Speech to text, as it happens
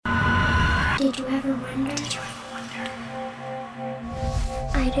Did you ever wonder?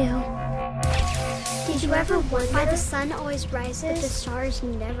 I do. Did you ever wonder why the sun always rises, but the stars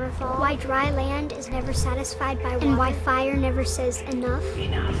never fall? Why dry land is never satisfied by water? And why fire never says enough?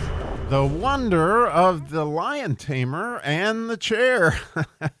 The wonder of the lion tamer and the chair.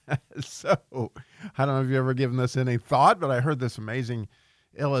 So, I don't know if you've ever given this any thought, but I heard this amazing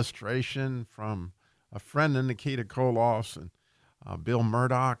illustration from a friend in Nikita Koloff's and Bill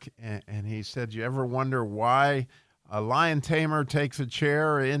Murdoch, and he said, you ever wonder why a lion tamer takes a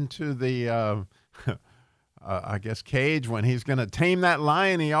chair into the, I guess, cage when he's going to tame that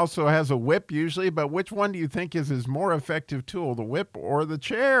lion? He also has a whip usually, but which one do you think is his more effective tool, the whip or the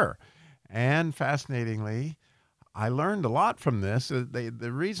chair? And fascinatingly, I learned a lot from this.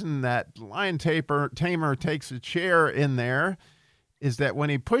 The reason that lion tamer takes a chair in there is that when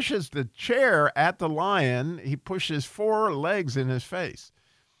he pushes the chair at the lion, he pushes 4 legs in his face.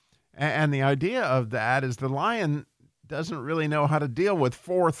 And the idea of that is the lion doesn't really know how to deal with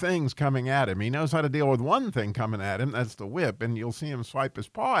 4 things coming at him. He knows how to deal with one thing coming at him, that's the whip, and you'll see him swipe his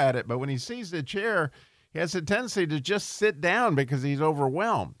paw at it. But when he sees the chair, he has a tendency to just sit down because he's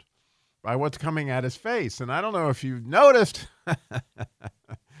overwhelmed by what's coming at his face. And I don't know if you've noticed,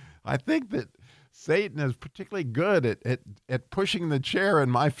 I think that Satan is particularly good at pushing the chair in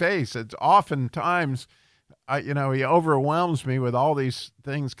my face. It's oftentimes, he overwhelms me with all these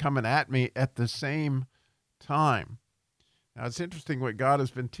things coming at me at the same time. Now, it's interesting what God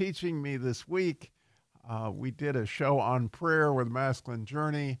has been teaching me this week. We did a show on prayer with Masculine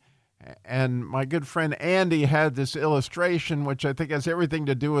Journey, and my good friend Andy had this illustration, which I think has everything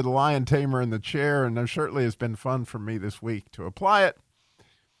to do with the lion tamer and the chair, and it certainly has been fun for me this week to apply it,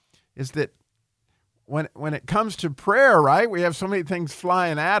 is that when it comes to prayer, right, we have so many things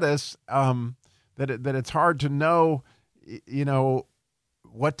flying at us that it's hard to know,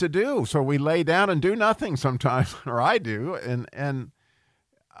 what to do. So we lay down and do nothing sometimes, or I do.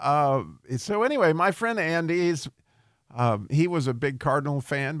 So anyway, my friend Andy, he was a big Cardinal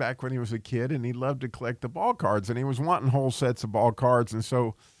fan back when he was a kid, and he loved to collect the ball cards, and he was wanting whole sets of ball cards. And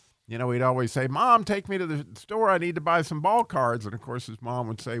so, he'd always say, Mom, take me to the store. I need to buy some ball cards. And of course, his mom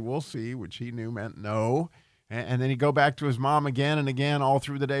would say, we'll see, which he knew meant no. And then he'd go back to his mom again and again all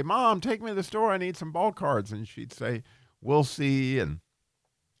through the day. Mom, take me to the store. I need some ball cards. And she'd say, we'll see. And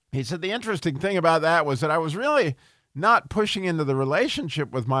he said the interesting thing about that was that I was really not pushing into the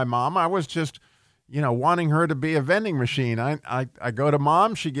relationship with my mom. I was just, wanting her to be a vending machine. I go to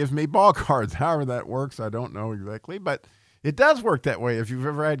Mom, she gives me ball cards. However that works, I don't know exactly. But it does work that way. If you've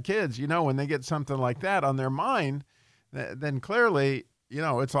ever had kids, when they get something like that on their mind, then clearly,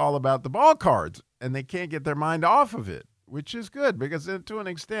 it's all about the ball cards, and they can't get their mind off of it, which is good because to an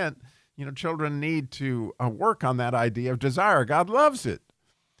extent, children need to work on that idea of desire. God loves it.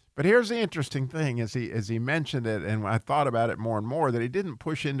 But here's the interesting thing, as he mentioned it, and I thought about it more and more, that he didn't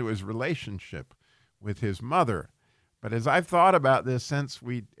push into his relationship with his mother. But as I've thought about this since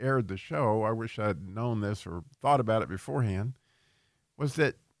we aired the show, I wish I'd known this or thought about it beforehand, was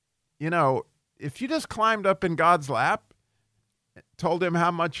that, if you just climbed up in God's lap, told him how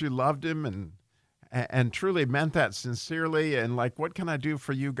much you loved him and truly meant that sincerely, and like, what can I do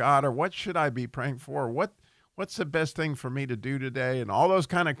for you, God? Or what should I be praying for? What's the best thing for me to do today? And all those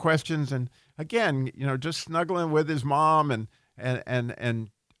kind of questions. And again, just snuggling with his mom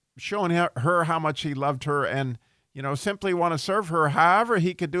and showing her how much he loved her, and simply want to serve her however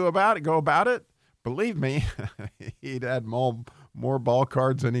he could go about it. Believe me, he'd had more ball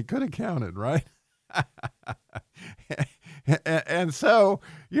cards than he could have counted, right? and so,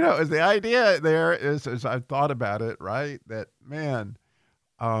 the idea there is, as I've thought about it, right, that, man,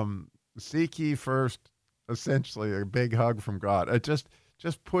 seek ye first, essentially a big hug from God.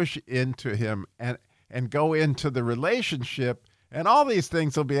 Just push into him and go into the relationship, and all these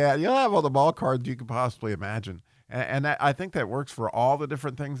things will be you'll have all the ball cards you could possibly imagine. And I think that works for all the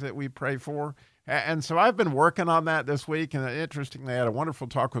different things that we pray for. And so I've been working on that this week. And interestingly, I had a wonderful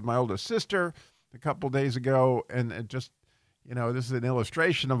talk with my oldest sister a couple of days ago. And it just, this is an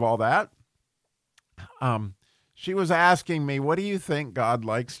illustration of all that. She was asking me, what do you think God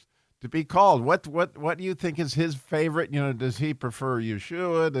likes to be called? What do you think is his favorite? Does he prefer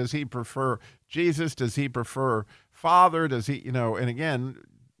Yeshua? Does he prefer Jesus? Does he prefer Father? Does he, and again,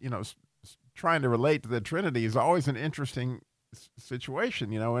 trying to relate to the Trinity is always an interesting situation,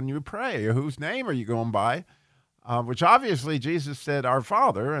 when you pray, whose name are you going by? Which obviously Jesus said, our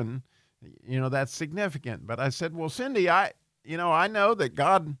Father, and, that's significant. But I said, well, Cindy, I know that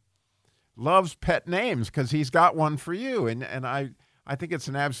God loves pet names because he's got one for you. And I think it's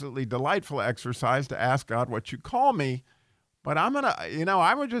an absolutely delightful exercise to ask God what you call me. But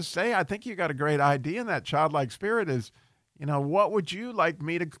I would just say, I think you got a great idea in that childlike spirit is, what would you like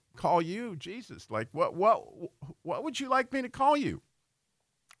me to call you, Jesus? Like, what would you like me to call you?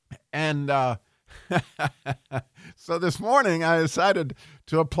 And so this morning I decided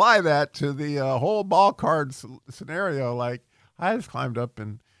to apply that to the whole ball card scenario. Like, I just climbed up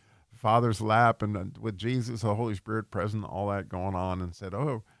in Father's lap and with Jesus, the Holy Spirit present, all that going on, and said,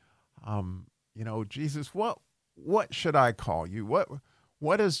 Jesus, what should I call you?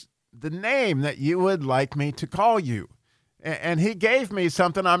 What is the name that you would like me to call you? And he gave me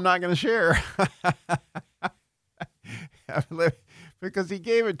something I'm not going to share. Because he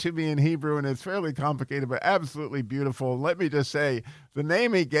gave it to me in Hebrew, and it's fairly complicated, but absolutely beautiful. Let me just say, the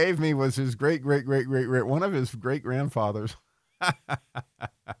name he gave me was his one of his great-grandfathers.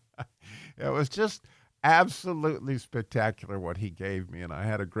 It was just absolutely spectacular what he gave me, and I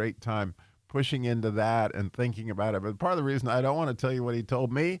had a great time pushing into that and thinking about it. But part of the reason I don't want to tell you what he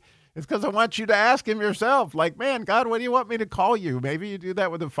told me is because I want you to ask him yourself. Like, man, God, what do you want me to call you? Maybe you do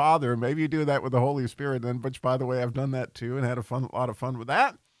that with the Father, and maybe you do that with the Holy Spirit. And which, by the way, I've done that too and had a lot of fun with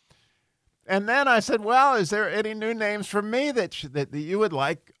that. And then I said, well, is there any new names for me that you would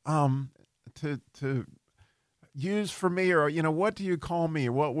like to use for me? Or, what do you call me?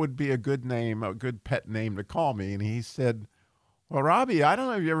 What would be a good name, a good pet name to call me? And he said, well, Robbie, I don't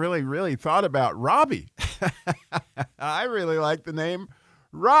know if you really thought about Robbie. I really like the name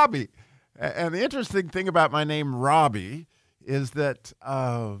Robbie. And the interesting thing about my name Robbie is that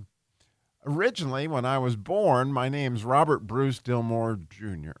originally when I was born, my name's Robert Bruce Dillmore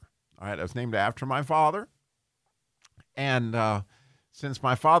Jr. All right, I was named after my father. And since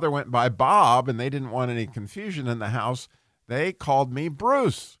my father went by Bob and they didn't want any confusion in the house, they called me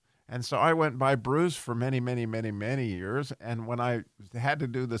Bruce. And so I went by Bruce for many, many, many, many years. And when I had to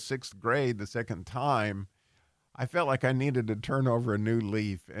do the 6th grade the second time, I felt like I needed to turn over a new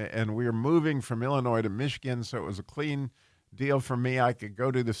leaf. And we were moving from Illinois to Michigan, so it was a clean deal for me. I could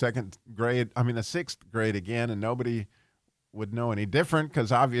go to the 6th grade again, and nobody would know any different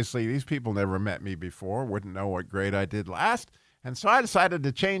because obviously these people never met me before, wouldn't know what grade I did last. And so I decided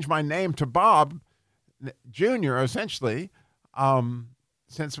to change my name to Bob Jr., essentially.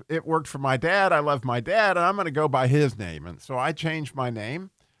 Since it worked for my dad, I love my dad, and I'm going to go by his name. And so I changed my name,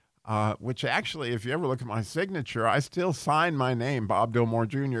 which actually, if you ever look at my signature, I still sign my name, Bob Dillmore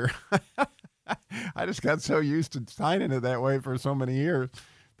Jr. I just got so used to signing it that way for so many years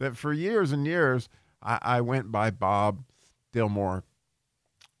that for years and years, I went by Bob Dillmore.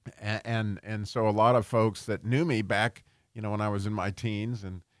 And so a lot of folks that knew me back, when I was in my teens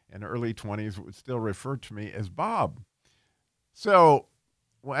and early 20s would still refer to me as Bob. So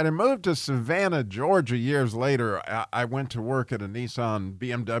when I moved to Savannah, Georgia, years later, I went to work at a Nissan,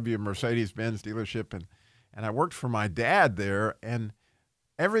 BMW, Mercedes-Benz dealership, and I worked for my dad there, and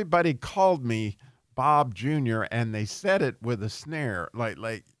everybody called me Bob Jr., and they said it with a snare,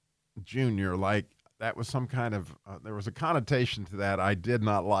 like Junior, like that was some kind of, there was a connotation to that I did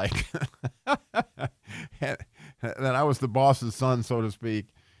not like. And that I was the boss's son, so to speak,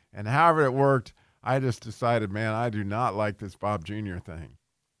 and however it worked, I just decided, man, I do not like this Bob Jr. thing.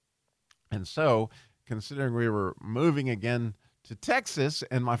 And so, considering we were moving again to Texas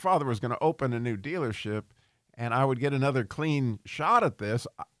and my father was going to open a new dealership and I would get another clean shot at this,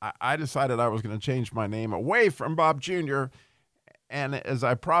 I decided I was going to change my name away from Bob Jr. And as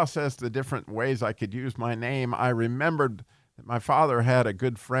I processed the different ways I could use my name, I remembered that my father had a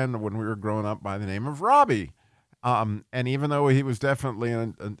good friend when we were growing up by the name of Robbie. And even though he was definitely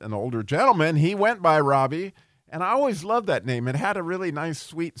an older gentleman, he went by Robbie. And I always loved that name. It had a really nice,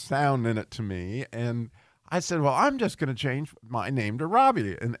 sweet sound in it to me. And I said, well, I'm just going to change my name to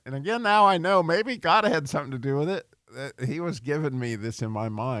Robbie. And again, now I know maybe God had something to do with it. He was giving me this in my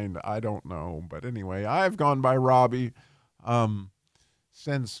mind. I don't know. But anyway, I've gone by Robbie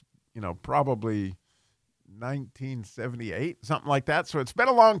since, probably 1978, something like that. So it's been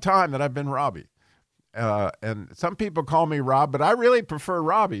a long time that I've been Robbie. And some people call me Rob, but I really prefer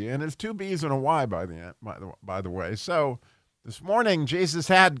Robbie, and it's 2 B's and a Y by the way. So this morning, Jesus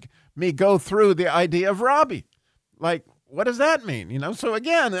had me go through the idea of Robbie. Like, what does that mean? So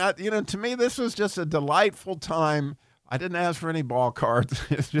again, to me, this was just a delightful time. I didn't ask for any ball cards.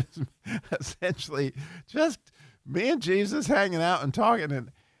 It's just essentially just me and Jesus hanging out and talking.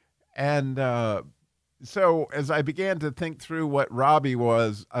 So as I began to think through what Robbie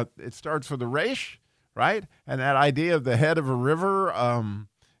was, it starts with a resh, right? And that idea of the head of a river,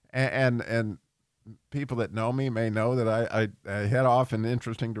 and people that know me may know that I head off in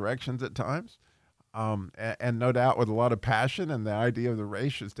interesting directions at times, and no doubt with a lot of passion. And the idea of the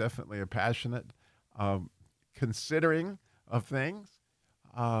resh is definitely a passionate considering of things.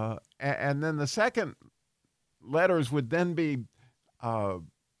 And then the second letters would then be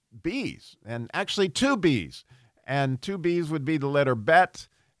B's, and actually two B's. And two B's would be the letter bet.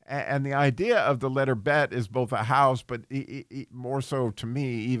 And the idea of the letter bet is both a house, but more so to me,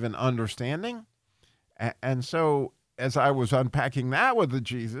 even understanding. And so as I was unpacking that with the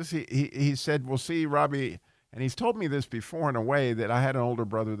Jesus, he said, well, see, Robbie, and he's told me this before in a way that I had an older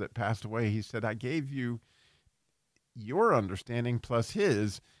brother that passed away. He said, I gave you your understanding plus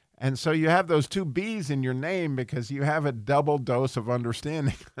his. And so you have those two B's in your name because you have a double dose of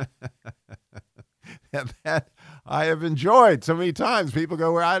understanding. And that I have enjoyed so many times. People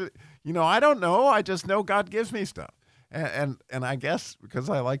go, well, I don't know. I just know God gives me stuff. And I guess because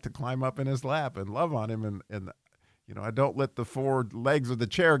I like to climb up in his lap and love on him, and I don't let the four legs of the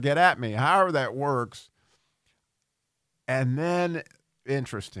chair get at me, however that works. And then,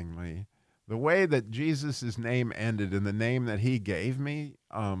 interestingly, the way that Jesus' name ended and the name that he gave me,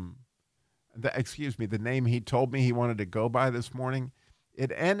 the name he told me he wanted to go by this morning,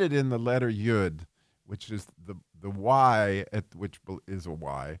 it ended in the letter Yud, which is the Y, which is a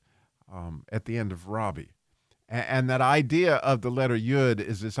Y, at the end of Robbie. And that idea of the letter Yud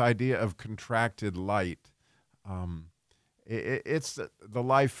is this idea of contracted light. It's the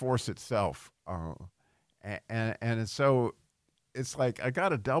life force itself. And so it's like I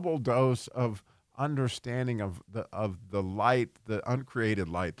got a double dose of understanding of the light, the uncreated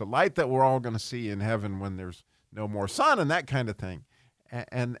light, the light that we're all going to see in heaven when there's no more sun and that kind of thing.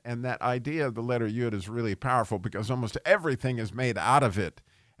 And that idea of the letter Yud is really powerful because almost everything is made out of it.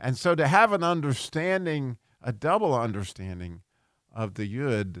 And so to have an understanding, a double understanding of the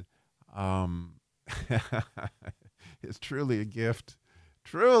Yud is truly a gift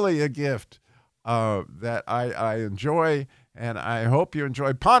that I enjoy. And I hope you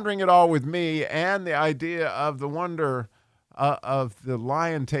enjoy pondering it all with me and the idea of the wonder of the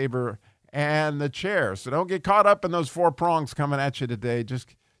lion Tamer and the chair. So don't get caught up in those four prongs coming at you today.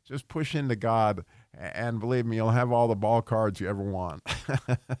 Just push into God, and believe me, you'll have all the ball cards you ever want.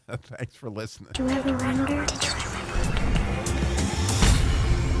 Thanks for listening. Do you ever wonder? Did you ever wonder?